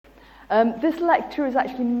This lecture is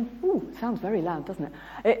actually, sounds very loud, doesn't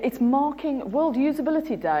it? It's marking World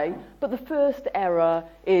Usability Day, but the first error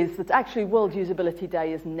is that actually World Usability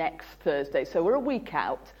Day is next Thursday, so we're a week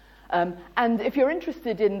out. And if you're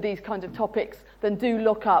interested in these kinds of topics, then do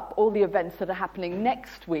look up all the events that are happening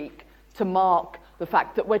next week to mark the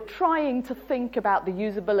fact that we're trying to think about the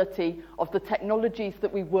usability of the technologies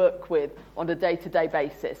that we work with on a day-to-day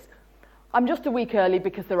basis. I'm just a week early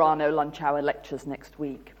because there are no lunch hour lectures next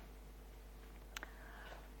week.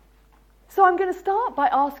 So I'm going to start by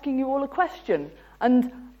asking you all a question,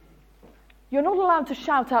 and you're not allowed to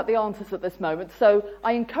shout out the answers at this moment, so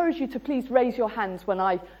I encourage you to please raise your hands when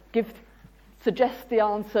I suggest the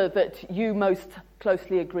answer that you most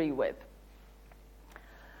closely agree with.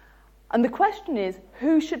 And the question is,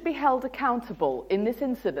 who should be held accountable in this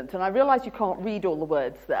incident? And I realise you can't read all the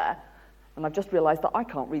words there, and I've just realised that I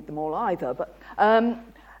can't read them all either. But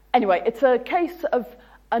anyway, it's a case of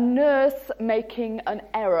a nurse making an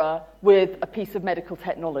error with a piece of medical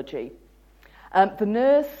technology. The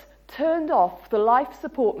nurse turned off the life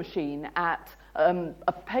support machine at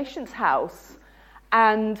a patient's house,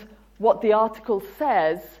 and what the article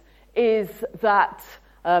says is that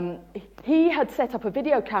he had set up a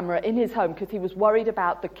video camera in his home because he was worried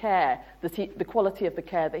about the care, the quality of the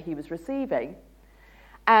care that he was receiving.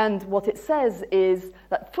 And what it says is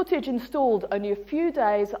that footage installed only a few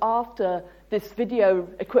days after this video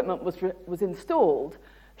equipment was installed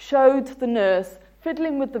showed the nurse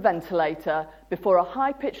fiddling with the ventilator before a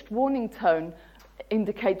high-pitched warning tone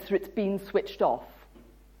indicates that it's been switched off.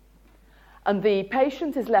 And the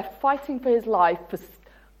patient is left fighting for his life for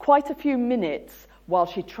quite a few minutes while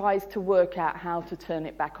she tries to work out how to turn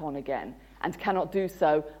it back on again, and cannot do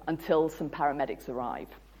so until some paramedics arrive.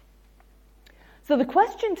 So the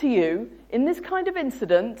question to you in this kind of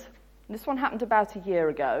incident, and this one happened about a year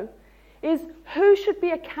ago, is who should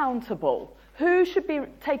be accountable? Who should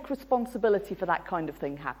take responsibility for that kind of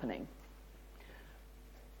thing happening?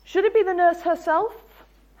 Should it be the nurse herself?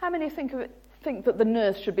 How many think that the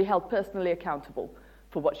nurse should be held personally accountable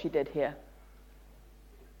for what she did here?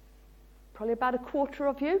 Probably about a quarter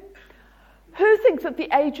of you. Who thinks that the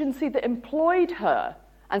agency that employed her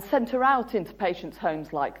and sent her out into patients'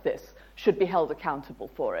 homes like this should be held accountable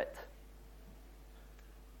for it?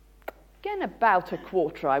 Again, about a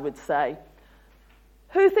quarter, I would say.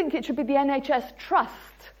 Who think it should be the NHS Trust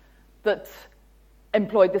that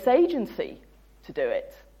employed this agency to do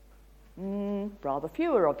it? Rather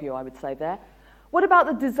fewer of you, I would say there. What about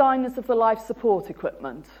the designers of the life support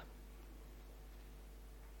equipment?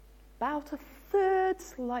 About a third,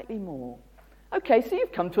 slightly more. Okay, so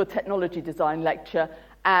you've come to a technology design lecture,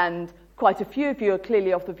 and quite a few of you are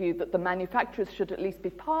clearly of the view that the manufacturers should at least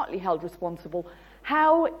be partly held responsible.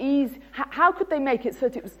 How could they make it so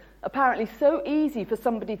that it was apparently so easy for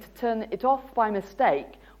somebody to turn it off by mistake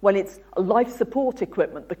when it's a life support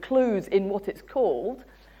equipment, the clues in what it's called,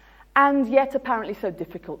 and yet apparently so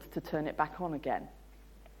difficult to turn it back on again?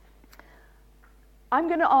 I'm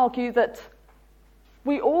going to argue that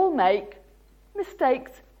we all make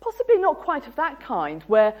mistakes, possibly not quite of that kind,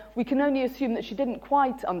 where we can only assume that she didn't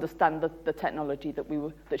quite understand the technology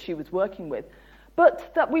that she was working with,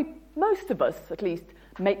 but that most of us, at least,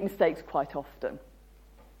 make mistakes quite often.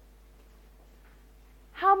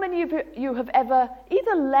 How many of you have ever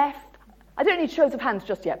either left, I don't need shows of hands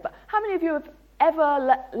just yet, but how many of you have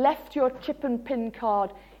ever left your chip and pin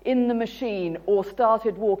card in the machine or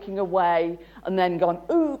started walking away and then gone,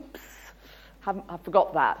 oops, I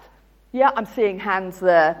forgot that? Yeah, I'm seeing hands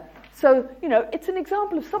there. So, it's an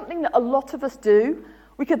example of something that a lot of us do.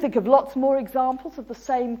 We could think of lots more examples of the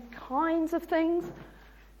same kinds of things.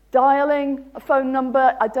 Dialing a phone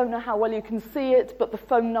number, I don't know how well you can see it, but the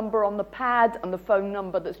phone number on the pad and the phone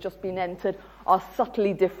number that's just been entered are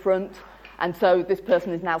subtly different. And so this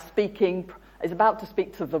person is now is about to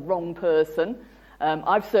speak to the wrong person.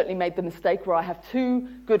 I've certainly made the mistake where I have two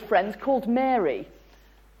good friends called Mary,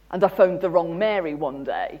 and I phoned the wrong Mary one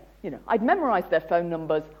day. I'd memorized their phone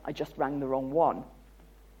numbers, I just rang the wrong one.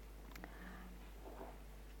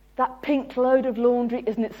 That pink load of laundry,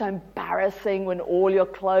 isn't it so embarrassing when all your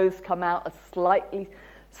clothes come out a slightly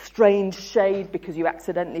strange shade because you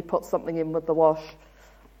accidentally put something in with the wash?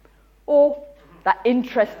 Or that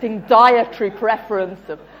interesting dietary preference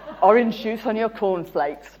of orange juice on your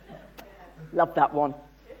cornflakes. Love that one.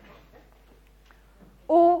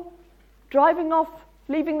 Or driving off,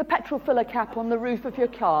 leaving the petrol filler cap on the roof of your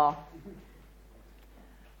car.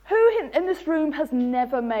 Who in this room has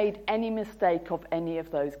never made any mistake of any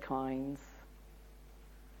of those kinds?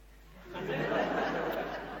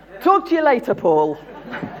 Talk to you later, Paul.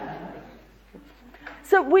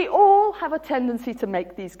 So we all have a tendency to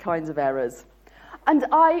make these kinds of errors. And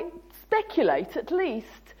I speculate, at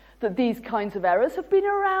least, that these kinds of errors have been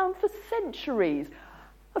around for centuries.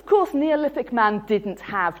 Of course, Neolithic man didn't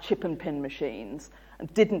have chip and pin machines,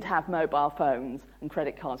 and didn't have mobile phones and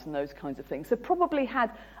credit cards and those kinds of things. So probably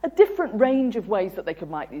had a different range of ways that they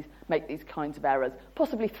could make these kinds of errors,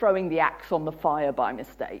 possibly throwing the axe on the fire by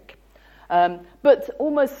mistake. But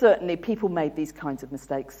almost certainly people made these kinds of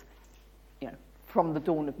mistakes, from the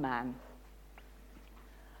dawn of man.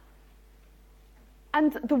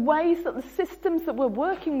 And the ways that the systems that we're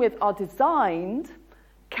working with are designed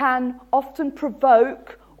can often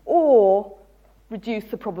provoke or reduce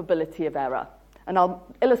the probability of error. And I'll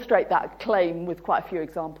illustrate that claim with quite a few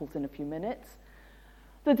examples in a few minutes.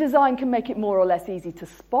 The design can make it more or less easy to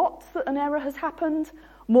spot that an error has happened,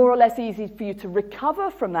 more or less easy for you to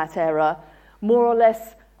recover from that error, more or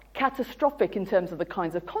less catastrophic in terms of the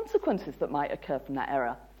kinds of consequences that might occur from that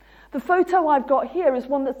error. The photo I've got here is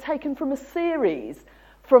one that's taken from a series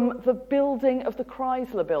from the building of the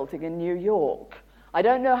Chrysler building in New York. I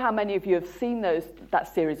don't know how many of you have seen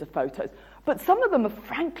that series of photos, but some of them are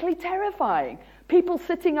frankly terrifying. People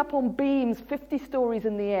sitting up on beams 50 stories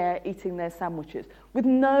in the air eating their sandwiches with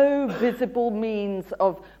no visible means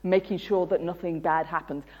of making sure that nothing bad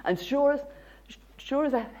happens. And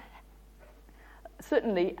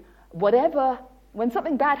certainly, when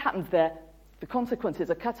something bad happens there, the consequences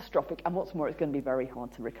are catastrophic, and what's more, it's going to be very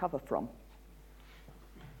hard to recover from.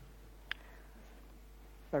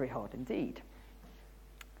 Very hard indeed.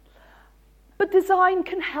 But design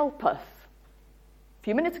can help us. A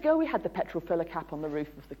few minutes ago, we had the petrol filler cap on the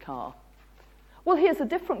roof of the car. Well, here's a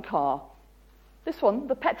different car. This one,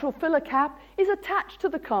 the petrol filler cap, is attached to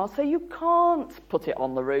the car, so you can't put it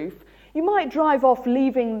on the roof. You might drive off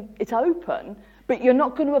leaving it open, but you're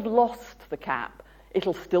not going to have lost the cap.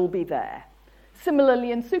 It'll still be there.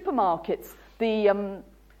 Similarly, in supermarkets, the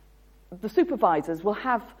supervisors will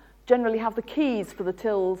generally have the keys for the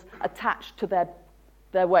tills attached to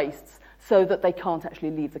their waists so that they can't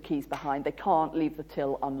actually leave the keys behind. They can't leave the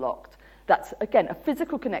till unlocked. That's, again, a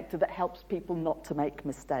physical connector that helps people not to make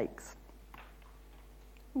mistakes.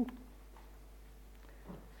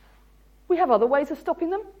 We have other ways of stopping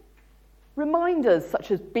them. Reminders such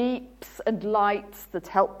as beeps and lights that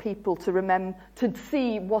help people to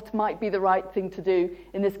see what might be the right thing to do.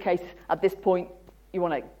 In this case, at this point, you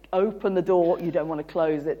want to open the door, you don't want to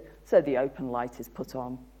close it, so the open light is put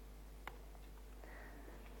on.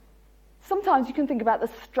 Sometimes you can think about the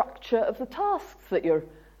structure of the tasks that you're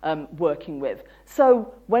working with.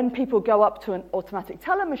 So when people go up to an automatic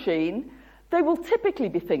teller machine, they will typically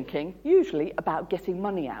be thinking, usually, about getting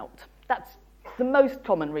money out. That's the most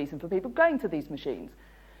common reason for people going to these machines.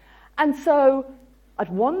 And so, at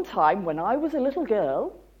one time, when I was a little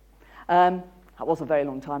girl, that was a very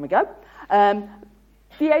long time ago, the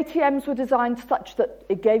ATMs were designed such that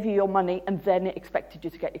it gave you your money and then it expected you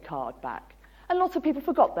to get your card back. And lots of people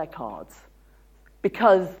forgot their cards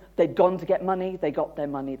because they'd gone to get money, they got their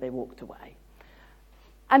money, they walked away.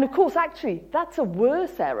 And of course, actually, that's a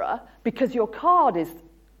worse error because your card is,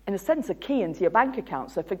 in a sense, a key into your bank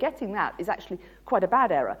account. So forgetting that is actually quite a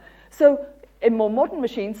bad error. So in more modern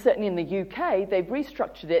machines, certainly in the UK, they've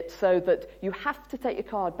restructured it so that you have to take your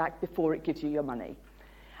card back before it gives you your money.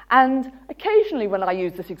 And occasionally when I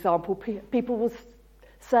use this example, people will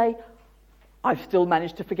say, I've still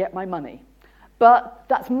managed to forget my money. But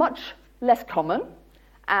that's much less common,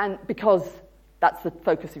 and because that's the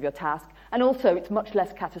focus of your task. And also, it's much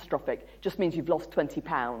less catastrophic. It just means you've lost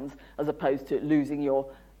 £20 as opposed to losing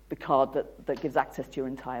the card that gives access to your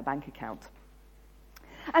entire bank account.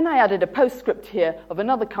 And I added a postscript here of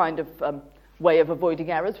another kind of way of avoiding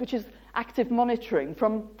errors, which is active monitoring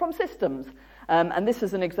from systems. And this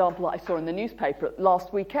is an example that I saw in the newspaper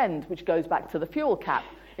last weekend, which goes back to the fuel cap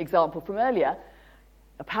example from earlier.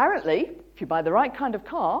 Apparently, if you buy the right kind of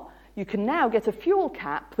car, you can now get a fuel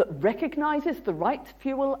cap that recognises the right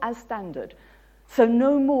fuel as standard. So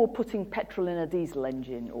no more putting petrol in a diesel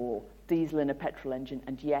engine or diesel in a petrol engine.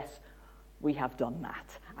 And yes, we have done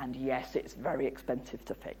that. And yes, it's very expensive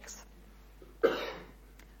to fix.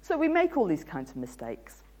 So we make all these kinds of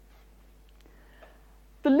mistakes.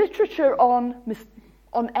 The literature on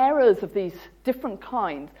errors of these different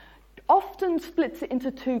kinds often splits it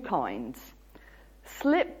into two kinds.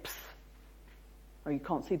 Slips. Oh, you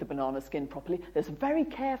can't see the banana skin properly. There's a very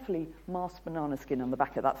carefully masked banana skin on the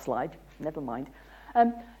back of that slide. Never mind.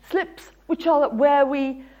 Slips, which are where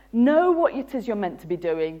we know what it is you're meant to be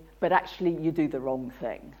doing, but actually you do the wrong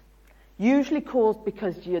thing. Usually caused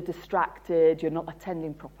because you're distracted, you're not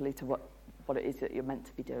attending properly to what it is that you're meant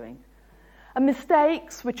to be doing. And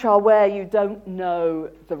mistakes, which are where you don't know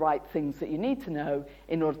the right things that you need to know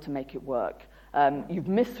in order to make it work. You've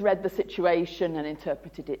misread the situation and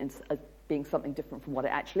interpreted it as being something different from what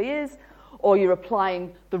it actually is, or you're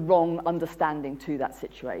applying the wrong understanding to that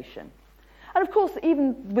situation. And of course,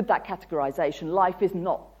 even with that categorization, life is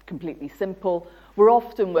not completely simple. We're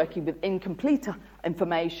often working with incomplete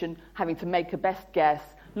information, having to make a best guess,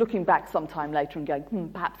 looking back sometime later and going,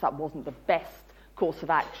 perhaps that wasn't the best course of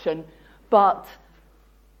action. But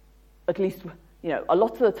at least, a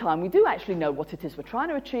lot of the time we do actually know what it is we're trying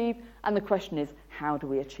to achieve, and the question is, how do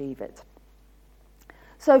we achieve it?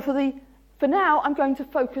 So for now, I'm going to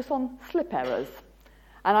focus on slip errors,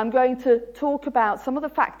 and I'm going to talk about some of the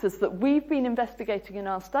factors that we've been investigating in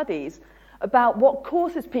our studies about what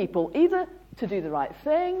causes people either to do the right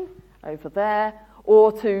thing over there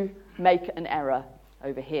or to make an error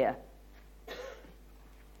over here.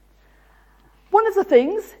 One of the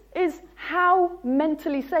things is how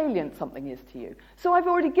mentally salient something is to you. So I've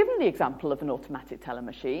already given the example of an automatic teller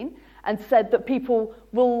machine and said that people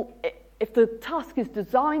will, if the task is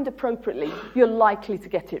designed appropriately, you're likely to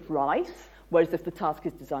get it right, whereas if the task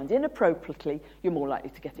is designed inappropriately, you're more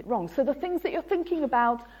likely to get it wrong. So the things that you're thinking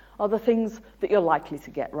about are the things that you're likely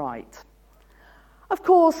to get right. Of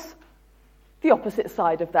course, the opposite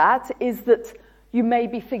side of that is that you may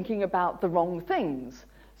be thinking about the wrong things.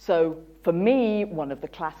 So for me, one of the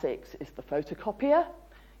classics is the photocopier.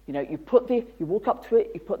 You walk up to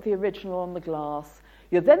it, you put the original on the glass.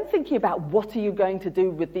 You're then thinking about what are you going to do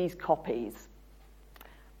with these copies.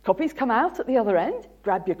 Copies come out at the other end,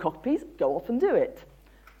 grab your copies, go off and do it,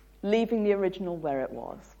 leaving the original where it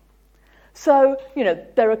was. So,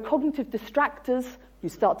 there are cognitive distractors. You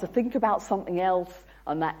start to think about something else,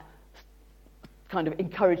 and that kind of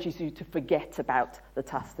encourages you to forget about the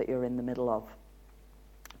task that you're in the middle of.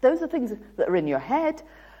 Those are things that are in your head.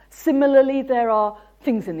 Similarly, there are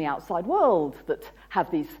things in the outside world that have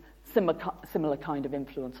these similar kind of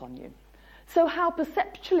influence on you. So how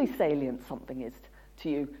perceptually salient something is to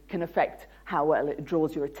you can affect how well it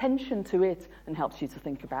draws your attention to it and helps you to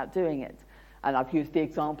think about doing it. And I've used the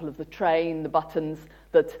example of the train, the buttons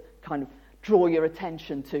that kind of draw your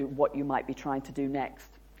attention to what you might be trying to do next.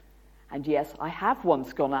 And yes, I have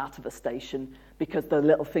once gone out of a station because the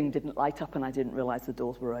little thing didn't light up and I didn't realize the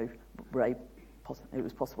doors were it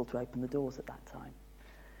was possible to open the doors at that time.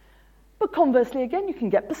 But conversely, again, you can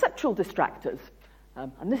get perceptual distractors.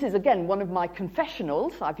 And this is, again, one of my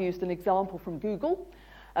confessionals. I've used an example from Google.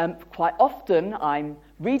 Quite often, I'm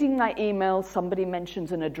reading my email, somebody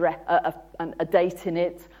mentions an address, a date in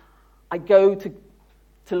it. I go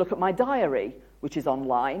to look at my diary, which is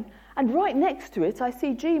online, and right next to it, I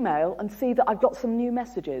see Gmail and see that I've got some new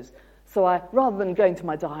messages. So rather than going to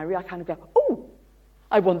my diary, I kind of go, oh,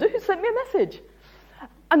 I wonder who sent me a message.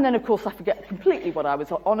 And then, of course, I forget completely what I was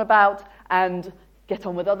on about and get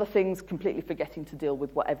on with other things, completely forgetting to deal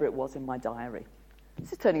with whatever it was in my diary.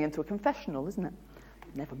 This is turning into a confessional, isn't it?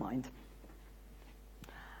 Never mind.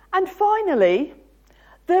 And finally,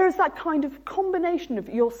 there is that kind of combination of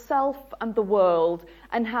yourself and the world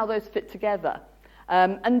and how those fit together.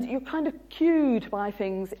 And you're kind of cued by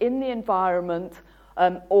things in the environment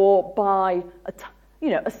or by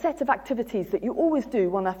a set of activities that you always do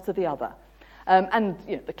one after the other. And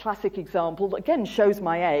the classic example that again shows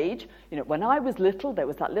my age. When I was little, there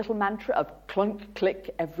was that little mantra of clunk,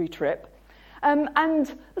 click every trip. And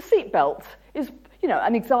the seatbelt is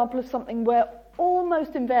an example of something where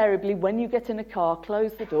almost invariably when you get in a car,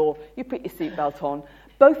 close the door, you put your seatbelt on,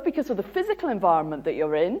 both because of the physical environment that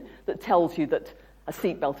you're in that tells you that a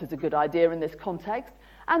seatbelt is a good idea in this context,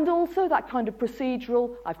 and also that kind of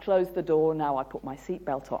procedural, I've closed the door, now I put my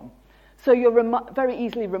seatbelt on. So you're very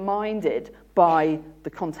easily reminded by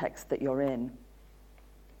the context that you're in.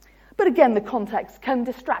 But again, the context can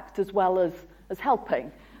distract as well as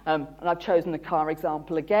helping. And I've chosen the car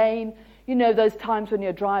example again. Those times when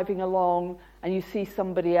you're driving along and you see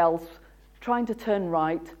somebody else trying to turn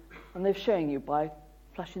right and they're showing you by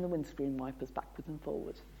flashing the windscreen wipers backwards and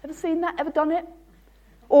forwards. Ever seen that? Ever done it?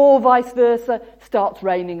 Or vice versa, starts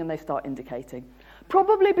raining and they start indicating.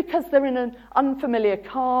 Probably because they're in an unfamiliar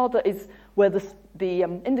car that is where the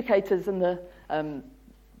indicators and the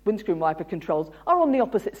windscreen wiper controls are on the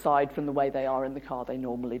opposite side from the way they are in the car they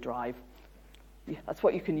normally drive. Yeah, that's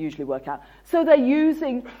what you can usually work out. So they're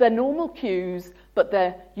using their normal cues, but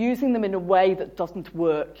they're using them in a way that doesn't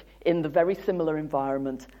work in the very similar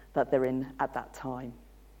environment that they're in at that time.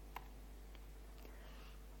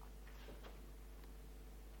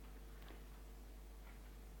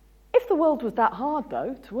 If the world was that hard,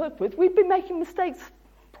 though, to work with, we'd be making mistakes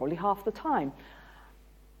probably half the time.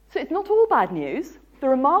 So it's not all bad news. the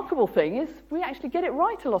remarkable thing is we actually get it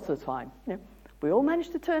right a lot of the time. We all manage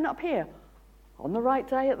to turn up here on the right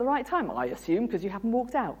day at the right time, I assume, because you haven't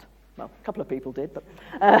walked out. Well, a couple of people did, but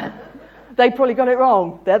they probably got it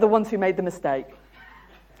wrong. They're the ones who made the mistake.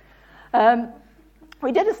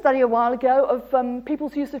 We did a study a while ago of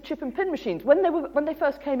people's use of chip and pin machines when they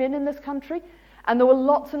first came in this country, and there were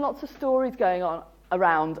lots and lots of stories going on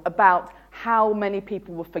around about how many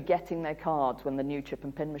people were forgetting their cards when the new chip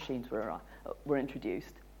and pin machines were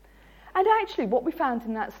introduced. And actually, what we found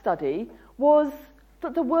in that study was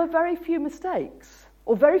that there were very few mistakes,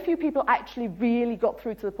 or very few people actually really got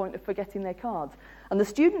through to the point of forgetting their cards. And the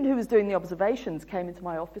student who was doing the observations came into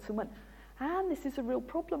my office and went, "Anne, this is a real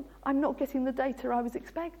problem. I'm not getting the data I was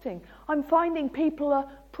expecting. I'm finding people are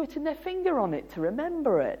putting their finger on it to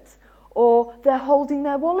remember it, or they're holding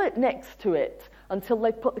their wallet next to it until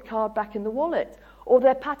they put the card back in the wallet, or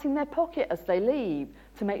they're patting their pocket as they leave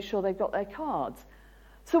to make sure they've got their cards."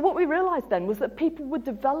 So what we realised then was that people were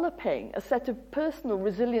developing a set of personal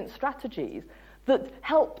resilience strategies that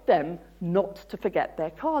helped them not to forget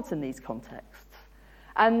their cards in these contexts.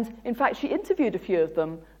 And in fact, she interviewed a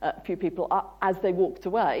few people as they walked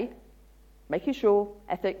away, making sure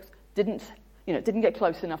ethics didn't get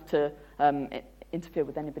close enough to interfere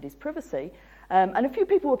with anybody's privacy. And a few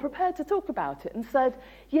people were prepared to talk about it and said,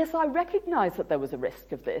 "Yes, I recognise that there was a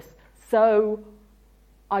risk of this, so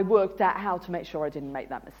I worked out how to make sure I didn't make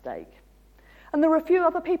that mistake." And there were a few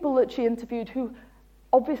other people that she interviewed who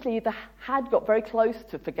obviously either had got very close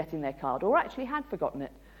to forgetting their card or actually had forgotten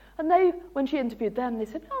it. And when she interviewed them, they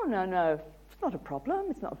said, "Oh, no, it's not a problem,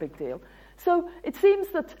 it's not a big deal." So it seems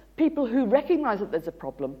that people who recognise that there's a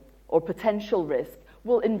problem or potential risk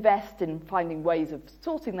will invest in finding ways of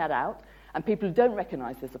sorting that out, and people who don't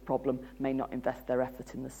recognise there's a problem may not invest their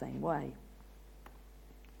effort in the same way.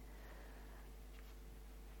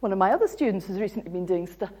 One of my other students has recently been doing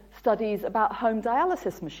studies about home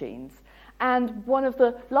dialysis machines, and one of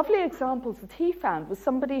the lovely examples that he found was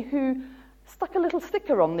somebody who stuck a little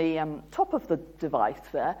sticker on the top of the device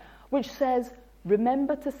there, which says,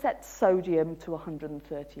 "Remember to set sodium to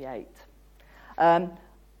 138.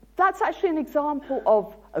 That's actually an example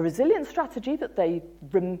of a resilience strategy that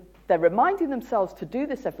they're reminding themselves to do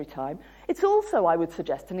this every time. It's also, I would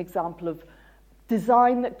suggest, an example of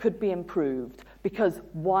design that could be improved, because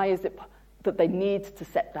why is it that they need to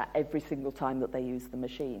set that every single time that they use the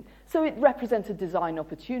machine? So it represents a design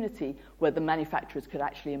opportunity where the manufacturers could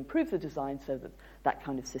actually improve the design so that that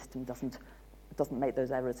kind of system doesn't make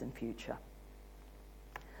those errors in future.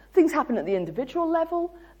 Things happen at the individual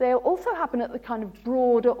level. They also happen at the kind of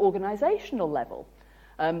broader organizational level,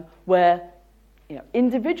 where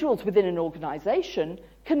individuals within an organization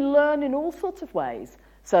can learn in all sorts of ways.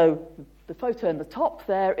 So the photo in the top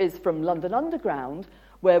there is from London Underground,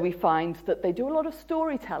 where we find that they do a lot of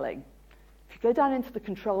storytelling. If you go down into the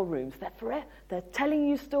control rooms, they're telling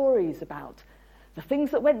you stories about the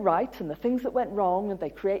things that went right and the things that went wrong, and they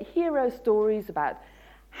create hero stories about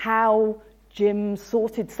how Jim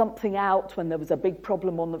sorted something out when there was a big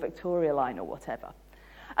problem on the Victoria line or whatever.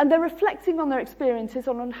 And they're reflecting on their experiences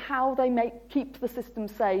on how they keep the system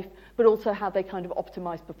safe, but also how they kind of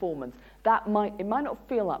optimize performance. It might not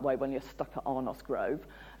feel that way when you're stuck at Arnos Grove,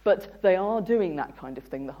 but they are doing that kind of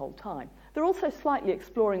thing the whole time. They're also slightly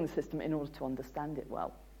exploring the system in order to understand it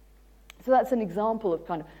well. So that's an example of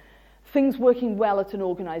kind of things working well at an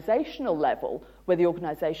organizational level, where the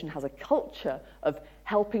organization has a culture of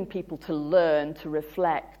helping people to learn, to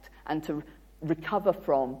reflect, and to recover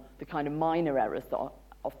from the kind of minor errors that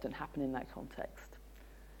often happen in that context.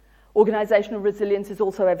 Organizational resilience is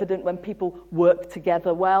also evident when people work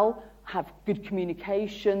together well, have good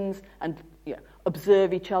communications, and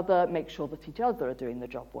observe each other, make sure that each other are doing the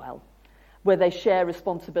job well, where they share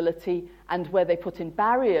responsibility and where they put in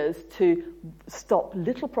barriers to stop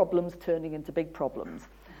little problems turning into big problems.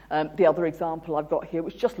 The other example I've got here,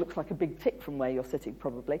 which just looks like a big tick from where you're sitting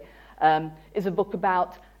probably, is a book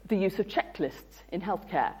about the use of checklists in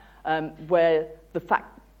healthcare, where the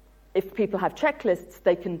fact if people have checklists,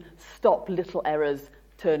 they can stop little errors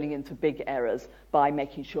turning into big errors by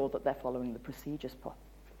making sure that they're following the procedures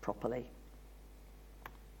properly.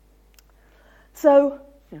 So,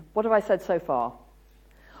 what have I said so far?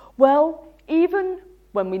 Well, even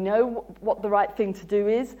when we know what the right thing to do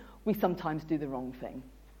is, we sometimes do the wrong thing.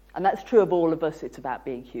 And that's true of all of us. It's about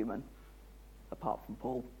being human, apart from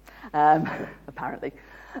Paul, apparently.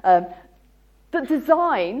 The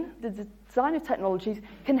design of technologies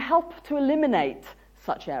can help to eliminate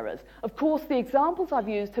such errors. Of course, the examples I've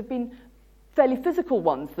used have been fairly physical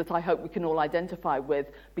ones that I hope we can all identify with,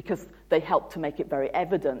 because they help to make it very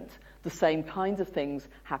evident The same kinds of things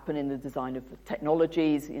happen in the design of the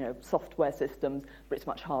technologies, software systems, but it's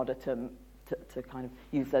much harder to kind of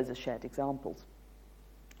use those as shared examples.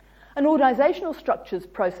 And organizational structures,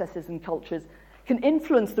 processes, and cultures can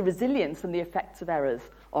influence the resilience and the effects of errors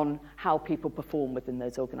on how people perform within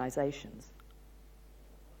those organizations.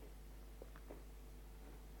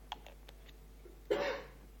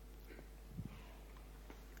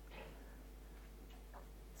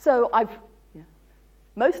 So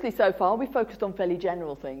mostly so far, we focused on fairly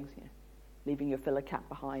general things, leaving your filler cap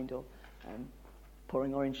behind or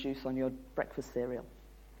pouring orange juice on your breakfast cereal.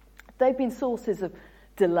 They've been sources of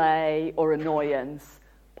delay or annoyance,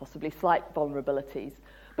 possibly slight vulnerabilities.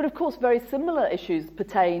 But of course, very similar issues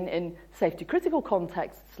pertain in safety-critical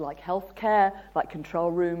contexts like healthcare, like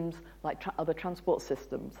control rooms, like other transport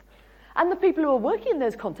systems. And the people who are working in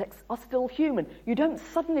those contexts are still human. You don't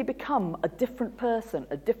suddenly become a different person,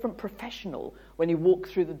 a different professional, when you walk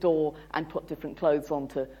through the door and put different clothes on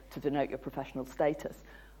to denote your professional status.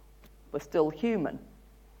 We're still human.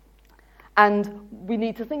 And we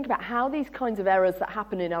need to think about how these kinds of errors that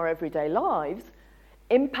happen in our everyday lives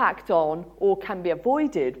impact on or can be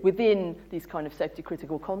avoided within these kind of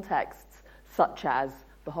safety-critical contexts, such as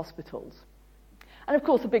the hospitals. And of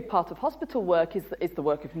course, a big part of hospital work is the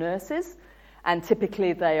work of nurses, and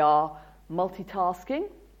typically they are multitasking.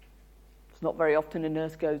 It's not very often a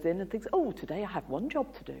nurse goes in and thinks, oh, today I have one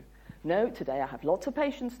job to do. No, today I have lots of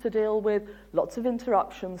patients to deal with, lots of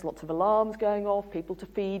interruptions, lots of alarms going off, people to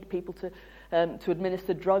feed, people to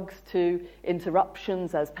administer drugs to,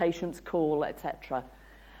 interruptions as patients call, etc.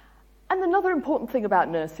 And another important thing about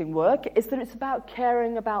nursing work is that it's about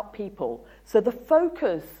caring about people. So the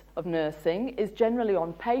focus of nursing is generally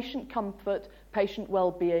on patient comfort, patient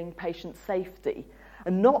well-being, patient safety,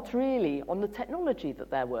 and not really on the technology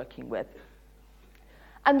that they're working with.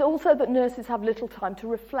 And also that nurses have little time to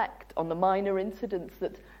reflect on the minor incidents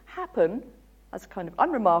that happen as kind of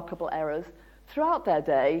unremarkable errors throughout their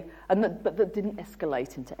day, but that didn't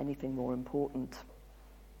escalate into anything more important.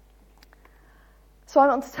 So I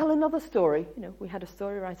want to tell another story. We had a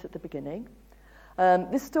story right at the beginning.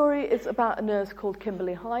 This story is about a nurse called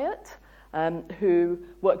Kimberly Hyatt, who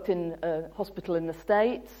worked in a hospital in the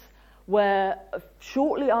States, where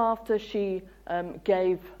shortly after she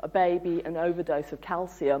gave a baby an overdose of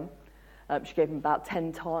calcium, she gave him about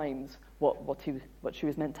 10 times what the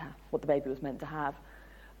baby was meant to have.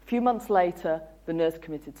 A few months later, the nurse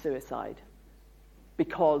committed suicide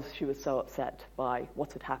because she was so upset by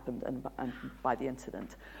what had happened and by the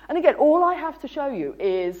incident. And again, all I have to show you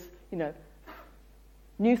is,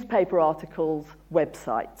 newspaper articles,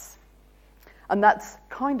 websites. And that's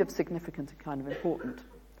kind of significant and kind of important.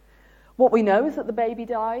 What we know is that the baby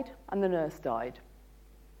died and the nurse died.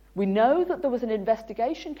 We know that there was an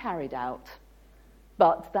investigation carried out,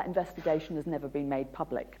 but that investigation has never been made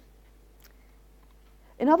public.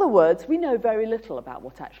 In other words, we know very little about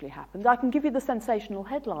what actually happened. I can give you the sensational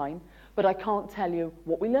headline, but I can't tell you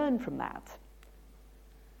what we learned from that.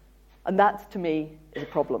 And that, to me, is a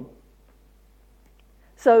problem.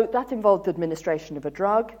 So that involved administration of a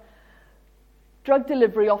drug. Drug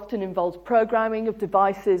delivery often involves programming of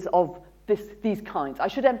devices of these kinds. I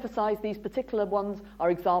should emphasize these particular ones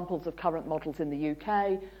are examples of current models in the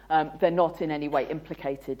UK. They're not in any way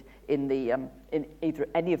implicated in either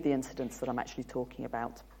any of the incidents that I'm actually talking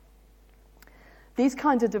about. These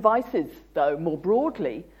kinds of devices, though, more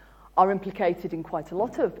broadly, are implicated in quite a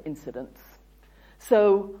lot of incidents.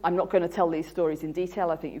 So I'm not going to tell these stories in detail.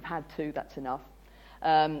 I think you've had to, that's enough.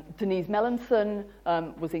 Denise Melanson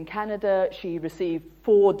was in Canada. She received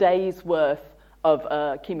 4 days' worth of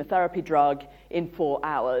a chemotherapy drug in 4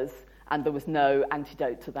 hours, and there was no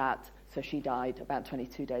antidote to that, so she died about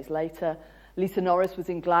 22 days later. Lisa Norris was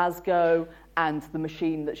in Glasgow, and the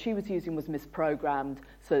machine that she was using was misprogrammed,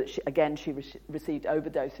 so that she received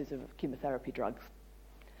overdoses of chemotherapy drugs.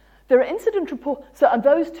 There are incident reports, and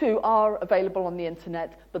those 2 are available on the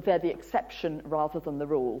internet, but they're the exception rather than the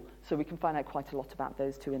rule, so we can find out quite a lot about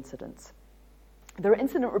those 2 incidents. There are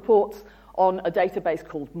incident reports on a database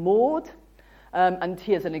called MAUD, and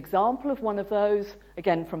here's an example of one of those,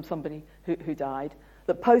 again from somebody who died,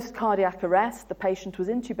 that post-cardiac arrest, the patient was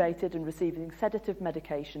intubated and receiving sedative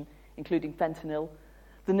medication, including fentanyl.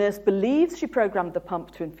 The nurse believes she programmed the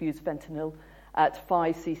pump to infuse fentanyl at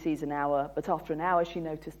 5 cc's an hour, but after an hour she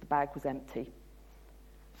noticed the bag was empty.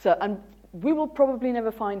 And we will probably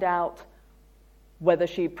never find out whether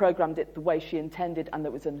she programmed it the way she intended and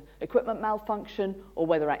there was an equipment malfunction, or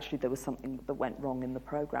whether actually there was something that went wrong in the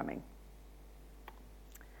programming.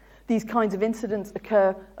 These kinds of incidents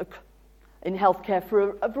occur in healthcare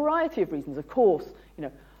for a variety of reasons. Of course,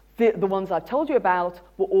 The ones I've told you about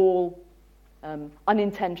were all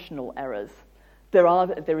unintentional errors.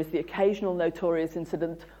 There is the occasional notorious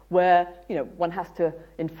incident where one has to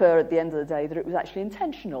infer at the end of the day that it was actually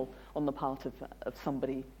intentional on the part of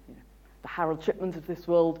somebody. The Harold Shipmans of this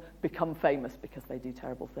world become famous because they do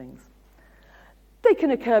terrible things. They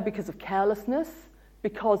can occur because of carelessness,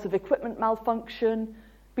 because of equipment malfunction,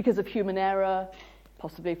 because of human error,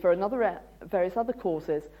 possibly for various other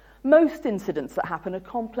causes. Most incidents that happen are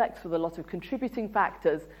complex with a lot of contributing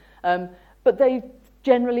factors, but they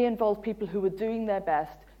generally involve people who were doing their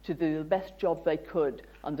best to do the best job they could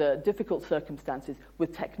under difficult circumstances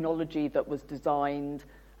with technology that was designed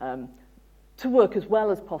to work as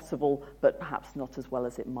well as possible, but perhaps not as well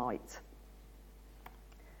as it might.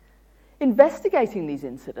 Investigating these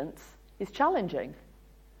incidents is challenging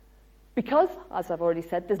because, as I've already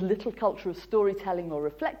said, there's little culture of storytelling or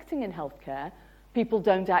reflecting in healthcare. People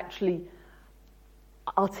don't actually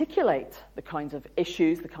articulate the kinds of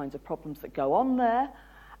issues, the kinds of problems that go on there,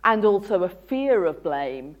 and also a fear of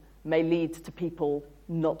blame may lead to people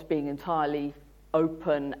not being entirely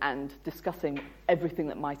open and discussing everything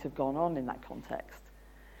that might have gone on in that context.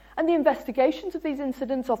 And the investigations of these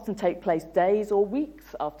incidents often take place days or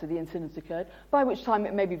weeks after the incident occurred, by which time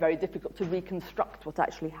it may be very difficult to reconstruct what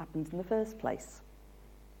actually happened in the first place.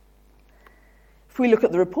 If we look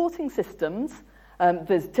at the reporting systems,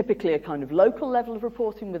 there's typically a kind of local level of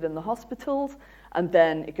reporting within the hospitals, and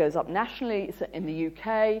then it goes up nationally. So in the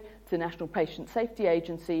UK, it's the National Patient Safety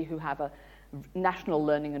Agency who have a national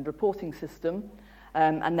learning and reporting system,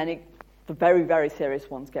 and then the very, very serious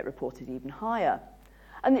ones get reported even higher.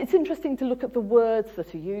 And it's interesting to look at the words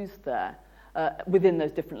that are used there within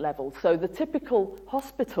those different levels. So the typical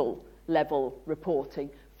hospital level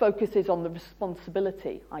reporting focuses on the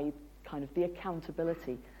responsibility, i.e. kind of the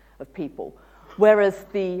accountability of people, whereas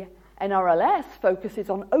the NRLS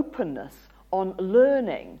focuses on openness, on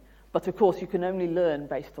learning, but of course you can only learn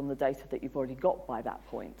based on the data that you've already got by that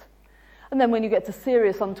point. And then when you get to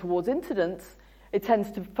serious untoward incidents, it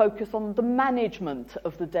tends to focus on the management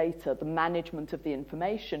of the data, the management of the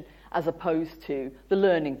information, as opposed to the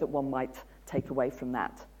learning that one might take away from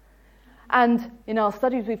that. And in our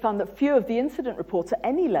studies, we found that few of the incident reports at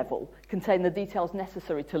any level contain the details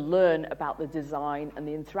necessary to learn about the design and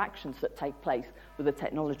the interactions that take place with the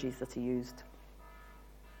technologies that are used.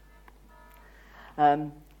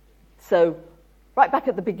 So right back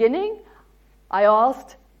at the beginning, I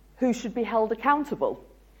asked who should be held accountable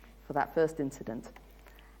for that first incident.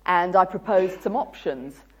 And I proposed some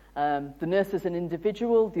options. The nurse as an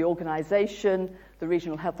individual, the organisation, the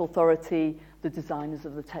regional health authority, the designers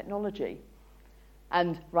of the technology.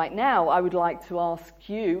 And right now, I would like to ask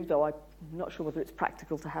you, though I'm not sure whether it's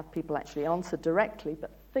practical to have people actually answer directly,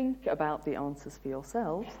 but think about the answers for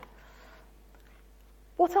yourselves.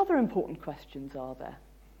 What other important questions are there?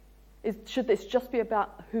 Should this just be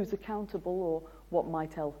about who's accountable, or what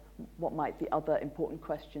might the other important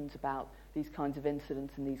questions about these kinds of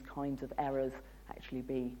incidents and these kinds of errors actually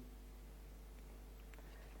be?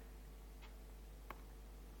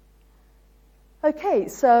 Okay,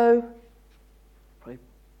 so probably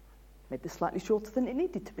made this slightly shorter than it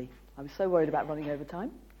needed to be. I was so worried about running over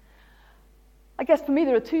time. I guess for me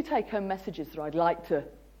there are two take-home messages that I'd like to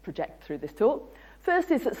project through this talk. First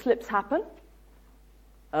is that slips happen.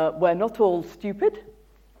 We're not all stupid.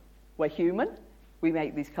 We're human. We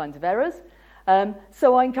make these kinds of errors.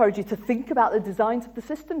 So I encourage you to think about the designs of the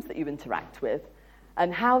systems that you interact with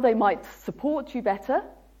and how they might support you better.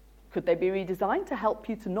 Could they be redesigned to help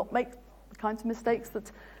you to not make the kinds of mistakes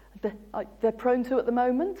that they're prone to at the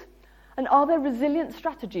moment? And are there resilient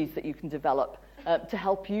strategies that you can develop to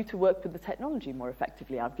help you to work with the technology more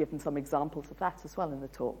effectively? I've given some examples of that as well in the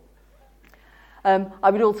talk. I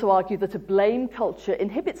would also argue that a blame culture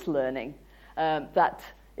inhibits learning, that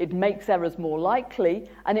it makes errors more likely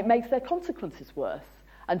and it makes their consequences worse.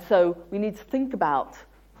 And so we need to think about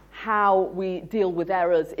how we deal with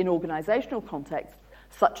errors in organizational contexts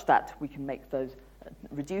such that we can make those,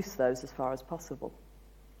 reduce those as far as possible.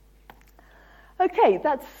 Okay,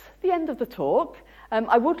 that's the end of the talk.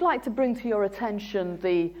 I would like to bring to your attention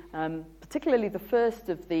particularly the first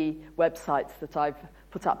of the websites that I've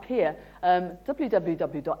put up here.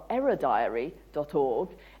 www.errordiary.org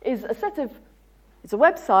is it's a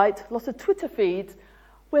website, lots of Twitter feeds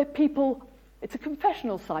where it's a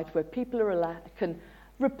confessional site where people can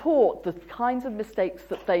report the kinds of mistakes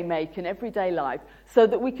that they make in everyday life so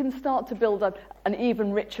that we can start to build up an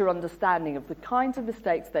even richer understanding of the kinds of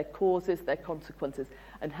mistakes, their causes, their consequences,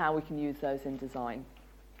 and how we can use those in design.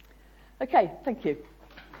 Okay, thank you.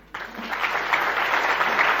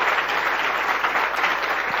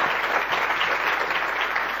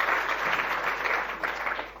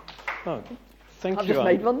 Oh, thank I've you, just Anne.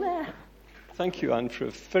 made one there. Thank you, Anne, for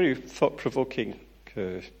a very thought-provoking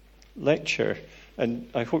lecture. And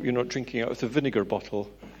I hope you're not drinking out of the vinegar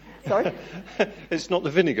bottle. Sorry? It's not the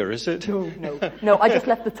vinegar, is it? No, I just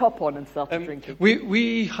left the top on and started drinking.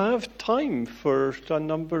 We have time for a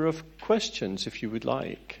number of questions, if you would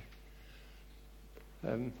like.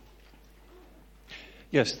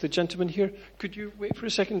 Yes, the gentleman here. Could you wait for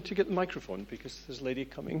a second to get the microphone, because there's a lady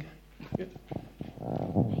coming. Yeah.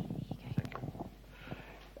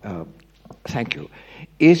 Thank you.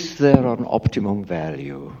 Is there an optimum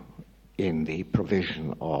value in the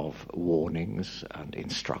provision of warnings and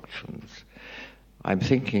instructions? I'm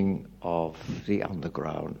thinking of the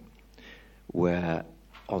underground, where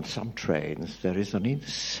on some trains there is an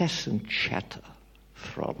incessant chatter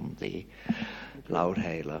from the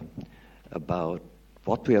loudhailer about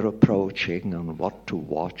what we are approaching and what to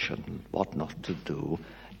watch and what not to do.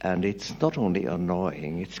 And it's not only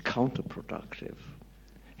annoying, it's counterproductive.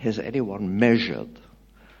 Has anyone measured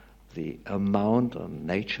the amount and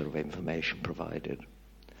nature of information provided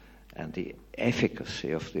and the efficacy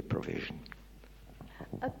of the provision?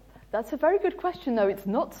 That's a very good question, though. It's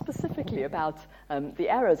not specifically about the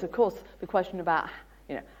errors. Of course, the question about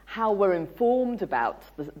how we're informed about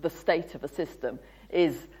the state of a system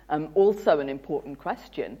is also an important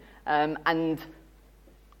question. And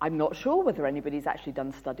I'm not sure whether anybody's actually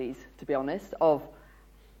done studies, to be honest, of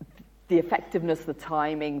the effectiveness, the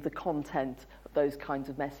timing, the content of those kinds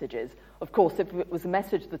of messages. Of course, if it was a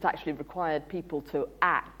message that actually required people to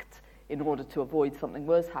act in order to avoid something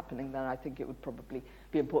worse happening, then I think it would probably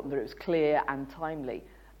be important that it was clear and timely.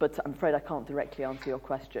 But I'm afraid I can't directly answer your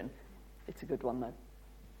question. It's a good one, though.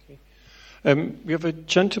 Okay. We have a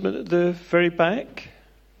gentleman at the very back.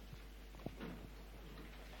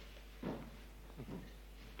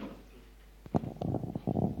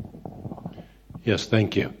 Yes,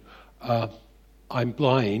 thank you. I'm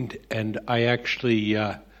blind, and I actually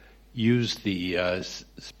use the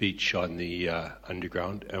speech on the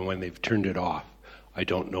underground, and when they've turned it off, I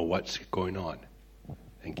don't know what's going on.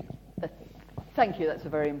 Thank you. Thank you. That's a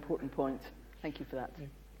very important point. Thank you for that.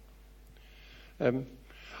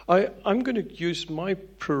 I'm going to use my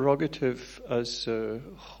prerogative as a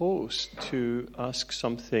host to ask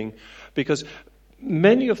something, because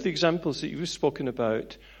many of the examples that you've spoken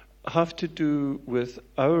about have to do with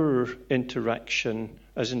our interaction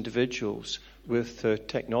as individuals with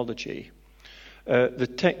technology. The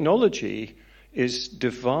technology is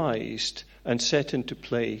devised and set into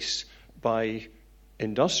place by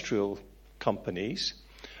industrial companies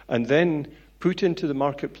and then put into the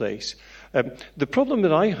marketplace. The problem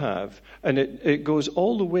that I have, and it goes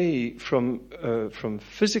all the way from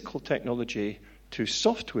physical technology to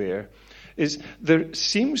software, is there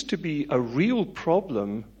seems to be a real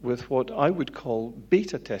problem with what I would call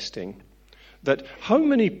beta testing. That how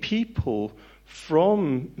many people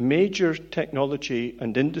from major technology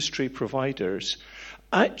and industry providers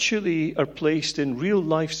actually are placed in real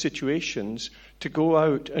life situations to go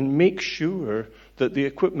out and make sure that the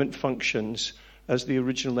equipment functions as the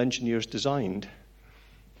original engineers designed?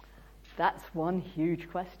 That's one huge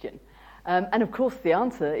question. And of course the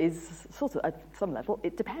answer is sort of, at some level,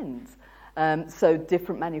 it depends. So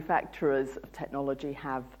different manufacturers of technology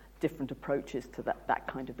have different approaches to that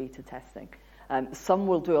kind of beta testing. Some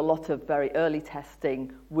will do a lot of very early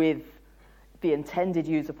testing with the intended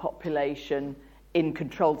user population in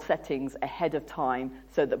controlled settings ahead of time,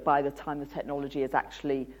 so that by the time the technology is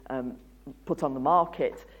actually put on the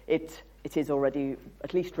market, it is already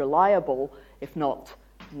at least reliable, if not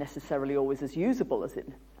necessarily always as usable as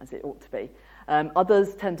it ought to be.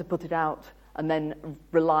 Others tend to put it out and then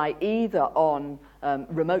rely either on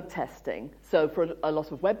remote testing. So for a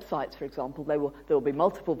lot of websites, for example, there will be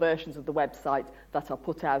multiple versions of the website that are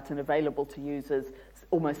put out and available to users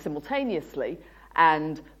almost simultaneously,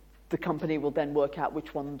 and the company will then work out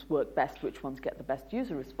which ones work best, which ones get the best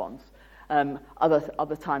user response.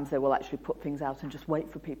 Other times they will actually put things out and just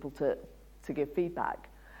wait for people to give feedback.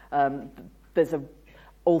 There's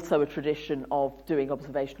also a tradition of doing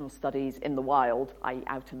observational studies in the wild, i.e.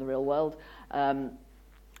 out in the real world.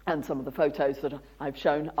 And some of the photos that I've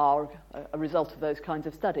shown are a result of those kinds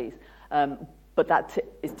of studies. But that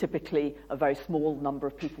is typically a very small number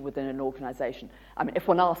of people within an organization. I mean, if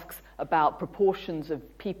one asks about proportions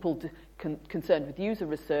of people concerned with user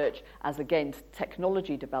research as against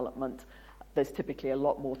technology development, there's typically a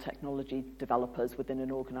lot more technology developers within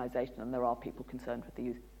an organization than there are people concerned with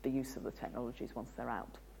the use of the technologies once they're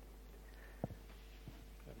out.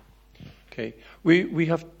 Okay, we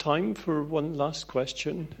have time for one last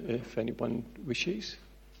question, if anyone wishes.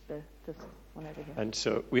 There's one over here. And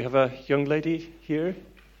so we have a young lady here.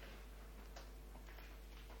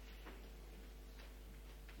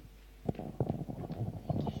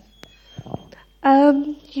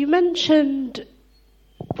 You mentioned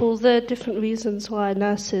all the different reasons why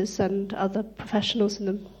nurses and other professionals in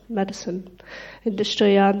the medicine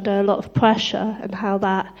industry are under a lot of pressure and how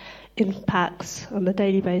that impacts on a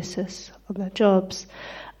daily basis on their jobs.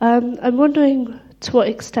 I'm wondering to what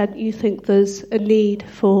extent you think there's a need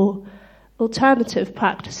for alternative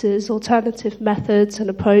practices, alternative methods and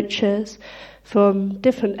approaches from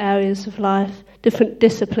different areas of life, different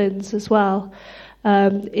disciplines as well,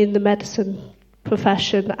 in the medicine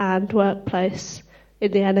profession and workplace,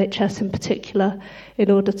 in the NHS in particular, in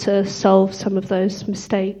order to solve some of those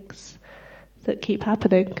mistakes that keep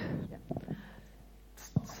happening.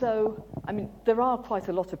 So, I mean, there are quite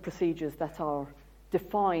a lot of procedures that are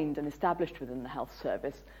defined and established within the health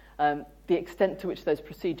service. The extent to which those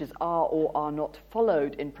procedures are or are not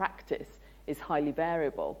followed in practice is highly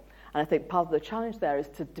variable. And I think part of the challenge there is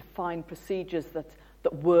to define procedures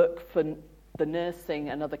that work for the nursing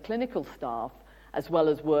and other clinical staff, as well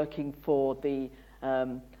as working for the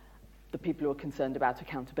people who are concerned about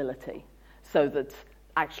accountability, so that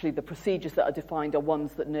actually the procedures that are defined are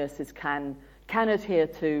ones that nurses can adhere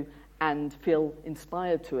to and feel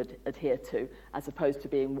inspired to adhere to, as opposed to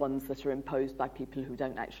being ones that are imposed by people who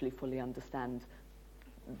don't actually fully understand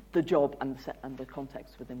the job and the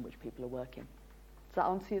context within which people are working. Does that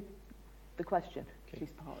answer the question, at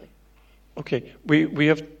least partly? Okay, we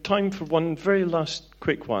have time for one very last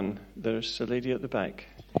quick one. There's a lady at the back.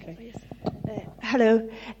 Okay. Hello.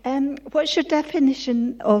 What's your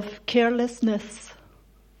definition of carelessness?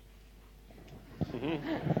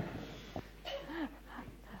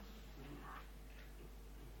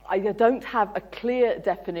 I don't have a clear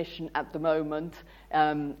definition at the moment,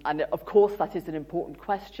 and of course that is an important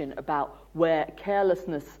question about where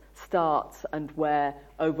carelessness starts and where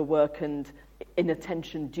overwork and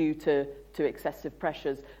inattention due to excessive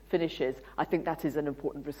pressures finishes. I think that is an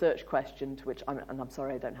important research question to which, I'm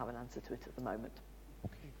sorry I don't have an answer to it at the moment.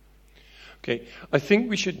 Okay, I think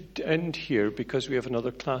we should end here because we have another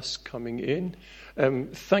class coming in.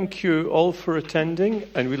 Thank you all for attending,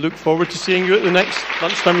 and we look forward to seeing you at the next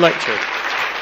lunchtime lecture.